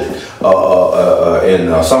 Hatchet,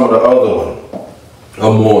 and some of the other ones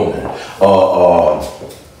are Mormon.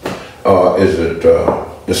 Is it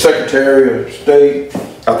the Secretary of State?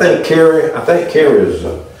 I think Kerry is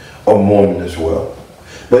a Mormon as well.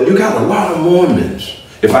 But you got a lot of Mormons.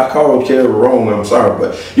 If I called Kerry wrong, I'm sorry,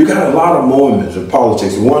 but you got a lot of Mormons in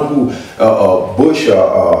politics. One who Bush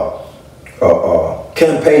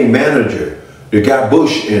campaign manager that got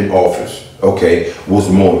Bush in office, okay, was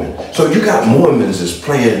Mormon. So you got Mormons is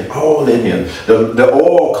playing all in here. The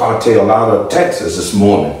oil cartel out of Texas is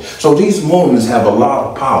Mormon. So these Mormons have a lot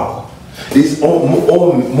of power. These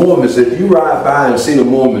Mormons, if you ride by and see the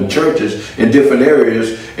Mormon churches in different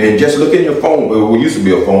areas, and just look in your phone, well, it used to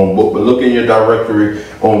be a phone book, but look in your directory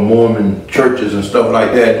on Mormon churches and stuff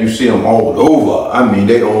like that, you see them all over. I mean,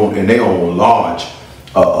 they own large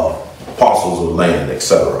parcels of land,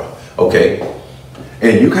 etc. Okay?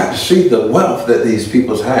 And you got to see the wealth that these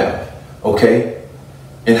peoples have, okay?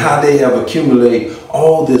 And how they have accumulated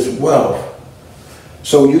all this wealth.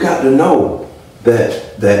 So you got to know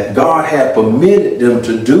that God had permitted them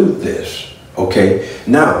to do this, okay?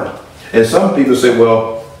 Now, and some people say,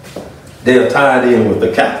 well, they're tied in with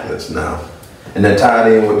the Catholics now, and they're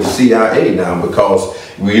tied in with the CIA now, because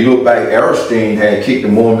when you look back, Epstein had kicked the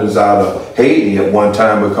Mormons out of Haiti at one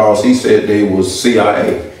time because he said they was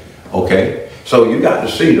CIA, okay? So you got to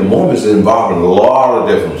see the Mormons are involved in a lot of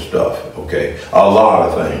different stuff, okay? A lot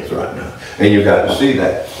of things right now, and you got to see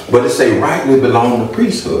that. But it say rightly belong to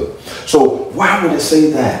priesthood. So why would it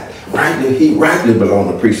say that? He rightly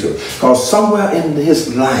belong to priesthood. Because somewhere in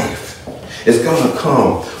his life, it's going to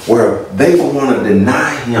come where they will want to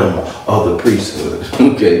deny him of the priesthood.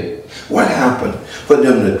 Okay? What happened for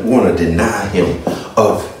them to want to deny him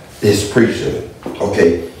of his priesthood?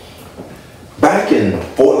 Okay? Back in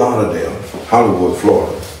Fort Lauderdale, Hollywood,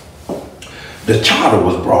 Florida, the charter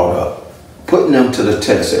was brought up, putting them to the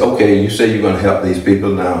test. Say, okay, you say you're going to help these people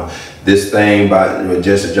now. This thing by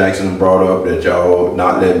Jesse Jackson brought up that y'all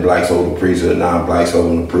not letting blacks hold the priesthood, now blacks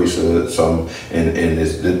holding the priesthood, and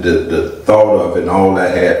the thought of it and all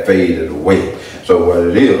that had faded away. So what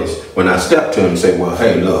it is, when I stepped to him and say, well,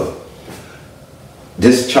 hey, look,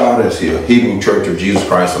 this charter is here, Hebrew Church of Jesus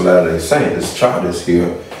Christ of Latter-day Saints, this charter is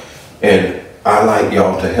here, and I like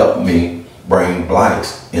y'all to help me bring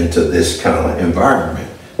blacks into this kind of environment,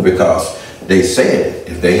 because they said it.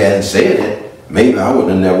 If they hadn't said it, maybe I would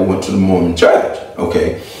have never went to the Mormon church,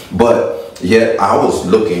 okay? But yet I was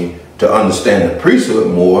looking to understand the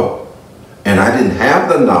priesthood more, and I didn't have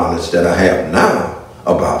the knowledge that I have now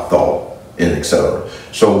about thought and etc.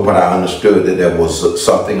 So, but I understood that there was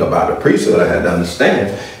something about the priesthood I had to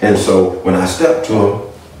understand. And so when I stepped to them,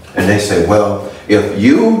 and they said, well, if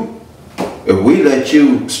we let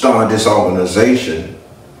you start this organization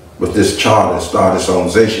with this charter, start this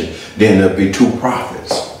organization, then there'll be two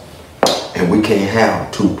prophets. And we can't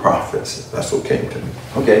have two prophets. That's what came to me.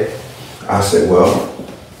 Okay. I said, well,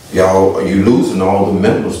 y'all, are you losing all the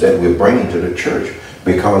members that we're bringing to the church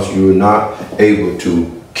because you're not able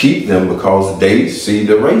to keep them because they see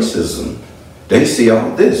the racism. They see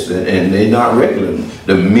all this, and they're not ready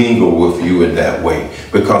to mingle with you in that way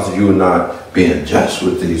because you're not being just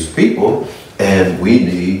with these people And we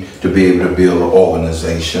need to be able to build an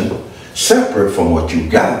organization separate from what you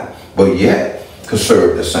got, but yet could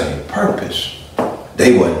serve the same purpose.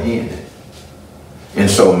 They wasn't in it. And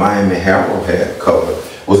so Miami Herald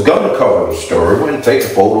was going to cover the story, wouldn't take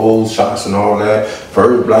photos, shots and all that.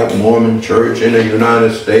 First Black Mormon church in the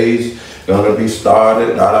United States, going to be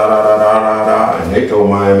started, da da da da da da da. And they told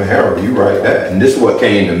Miami Herald, you write that. And this is what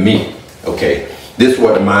came to me, okay? This is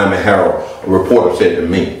what the Miami Herald reporter said to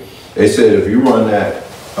me. They said, if you run that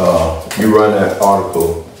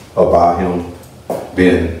article about him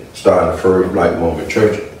starting the first Black Mormon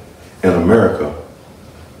church in America,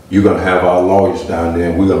 you're going to have our lawyers down there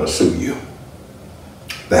and we're going to sue you.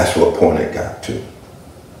 That's what point it got to.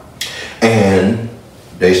 And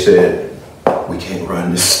they said, we can't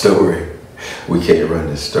run this story. We can't run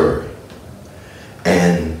this story.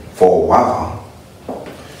 And for a while,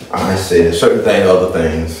 I said certain things, other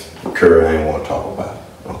things, Curry, I ain't want to talk about.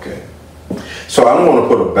 Okay. So I don't want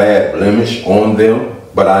to put a bad blemish on them,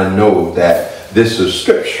 but I know that this is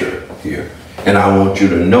scripture here. And I want you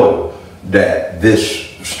to know that this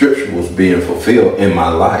scripture was being fulfilled in my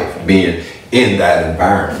life, being in that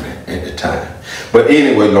environment at the time. But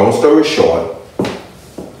anyway, long story short,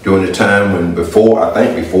 during the time when before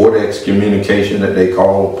the excommunication that they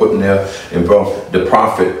called, putting there, the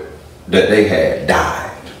prophet that they had died.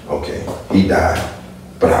 Okay, he died,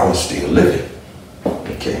 but I was still living.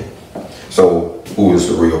 Okay, so who is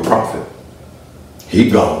the real prophet? He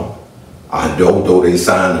gone. I know, though they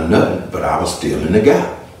signed or nothing, but I was still in the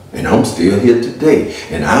gap. And I'm still here today.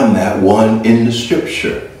 And I'm that one in the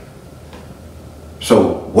scripture.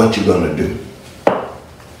 So what you gonna do?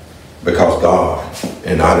 Because God,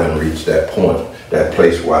 and I done reached that point, that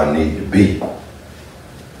place where I need to be,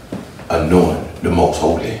 anointing the most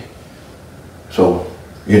holy. So,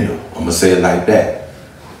 you know, I'm gonna say it like that.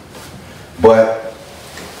 But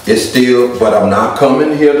it's still, but I'm not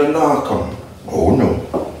coming here to knock them. Oh no,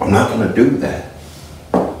 I'm not gonna do that.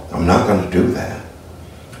 I'm not gonna do that.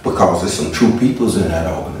 Because there's some true peoples in that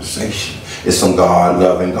organization. There's some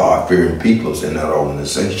God-loving, God-fearing peoples in that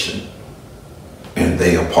organization. And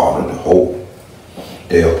they are part of the whole.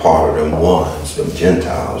 They are part of them ones, them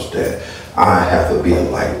Gentiles that I have to be a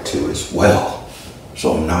light to as well.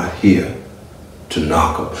 So I'm not here to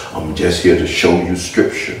knock them. I'm just here to show you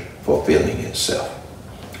scripture fulfilling itself.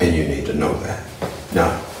 And you need to know that.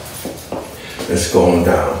 Now, let's go on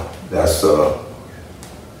down. That's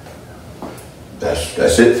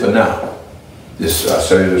it for now. I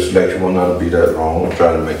say this lecture will not be that long. I'm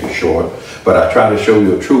trying to make it short. But I try to show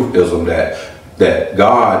you a truthism that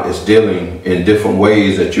God is dealing in different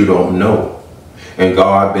ways that you don't know. And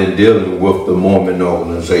God been dealing with the Mormon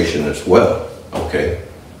organization as well. Okay.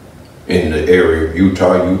 In the area of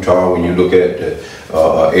Utah, when you look at the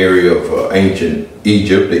area of ancient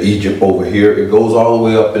Egypt, the Egypt over here, it goes all the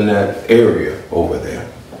way up in that area over there.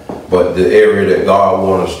 But the area that God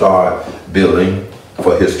want to start building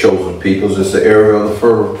for his chosen peoples is the area of the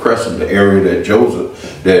Fertile Crescent, the area that Joshua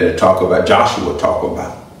talk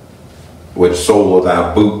about. Where the sole of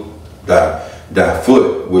thy boot, thy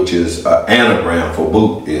foot, which is an anagram for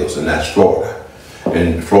boot is, and that's Florida.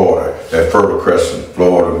 In Florida, that Fertile Crescent,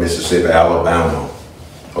 Florida, Mississippi, Alabama,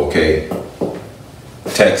 okay,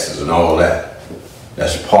 Texas and all that.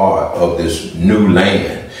 That's part of this new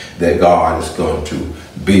land that God is going to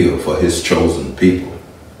build for his chosen people.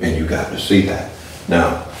 And you got to see that.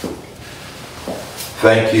 Now,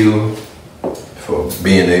 thank you for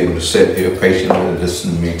being able to sit here patiently and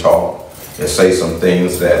listen to me talk and say some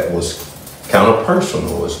things that was kind of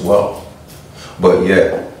personal as well. But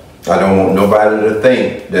yet, I don't want nobody to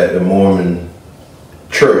think that the Mormon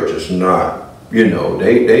church is not, you know,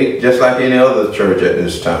 they just like any other church at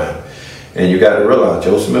this time. And you got to realize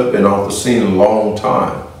Joe Smith been off the scene a long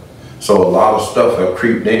time. So a lot of stuff have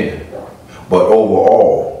creeped in. But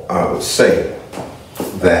overall, I would say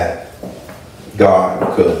that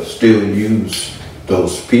God could still use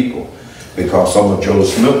those people because some of Joe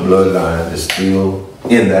Smith bloodline is still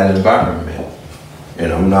in that environment.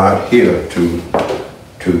 And I'm not here to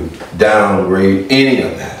downgrade any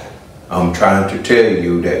of that. I'm trying to tell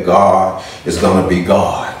you that God is going to be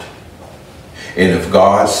God. And if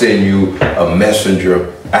God send you a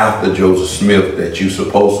messenger after Joseph Smith that you're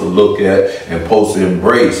supposed to look at and supposed to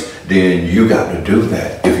embrace, then you got to do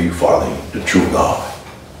that if you follow the true God.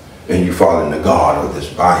 And you follow the God of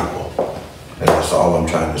this Bible. And that's all I'm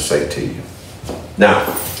trying to say to you. Now,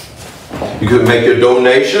 you can make your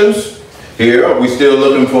donations. Here, we still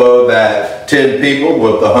looking for that 10 people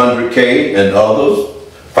with 100K and others,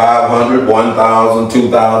 500, 1,000,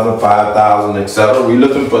 2,000, 5,000, etc. We're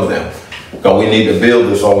looking for them. because we need to build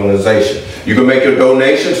this organization. You can make your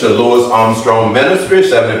donations to Louis Armstrong Ministry,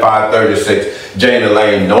 7536 Jana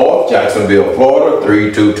Lane North, Jacksonville, Florida,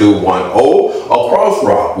 32210, or Cross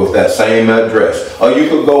Rock with that same address. Or you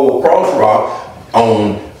could go with Cross Rock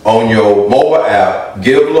on your mobile app,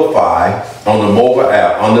 GiveLify on the mobile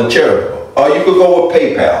app, on the charitable. Or you could go with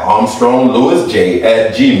PayPal,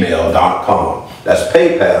 ArmstrongLewisJ@gmail.com. That's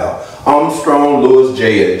PayPal,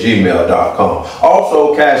 ArmstrongLewisJ@gmail.com.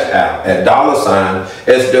 Also Cash App at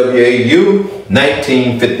 $SWAU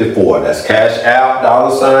 1954. That's Cash App,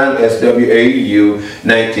 $SWAU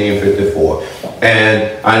 1954. And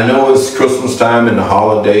I know it's Christmas time and the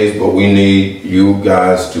holidays, but we need you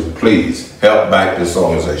guys to please help back this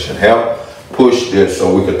organization. Help push this so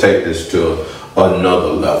we can take this to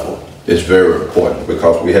another level. It's very important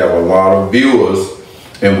because we have a lot of viewers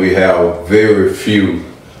and we have very few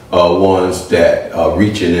ones that are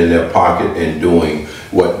reaching in their pocket and doing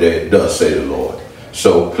what they does say the Lord.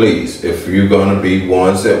 So please, if you're going to be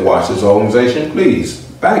ones that watch this organization, please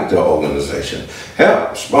back the organization.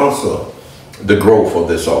 Help sponsor the growth of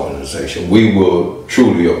this organization. We will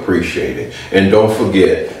truly appreciate it. And don't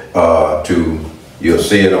forget you'll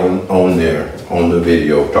see it on there, on the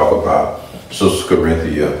video, talk about Sister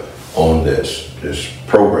Corinthia on this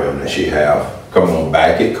program that she have. Come on,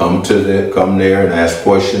 back it, come there and ask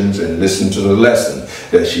questions and listen to the lesson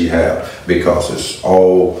that she have, because it's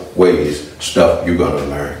always stuff you're gonna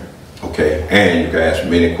learn, okay? And you can ask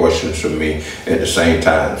many questions from me at the same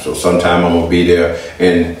time. So sometime I'm gonna be there,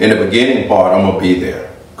 and in the beginning part, I'm gonna be there,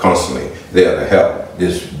 constantly there to help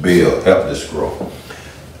this build, help this grow.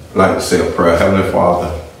 I'd like to say a prayer. Heavenly Father,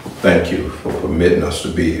 thank you for permitting us to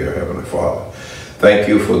be here, Heavenly Father. Thank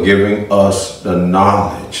you for giving us the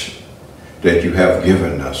knowledge that you have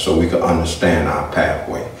given us so we can understand our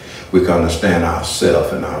pathway. We can understand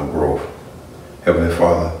ourselves and our growth. Heavenly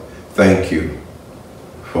Father, thank you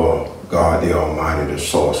for God the Almighty, the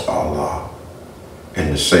source, Allah,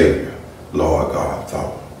 and the Savior, Lord God,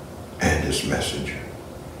 thought, and His messenger.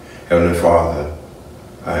 Heavenly Father,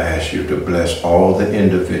 I ask you to bless all the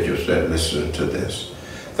individuals that listen to this.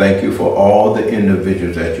 Thank you for all the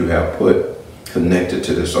individuals that you have put connected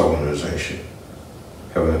to this organization.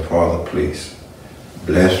 Heavenly Father, please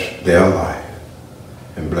bless their life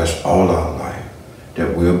and bless all our life,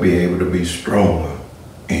 that we'll be able to be stronger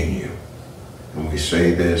in you. And we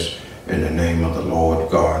say this in the name of the Lord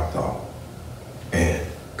God, thought, and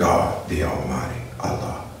God the Almighty, Allah.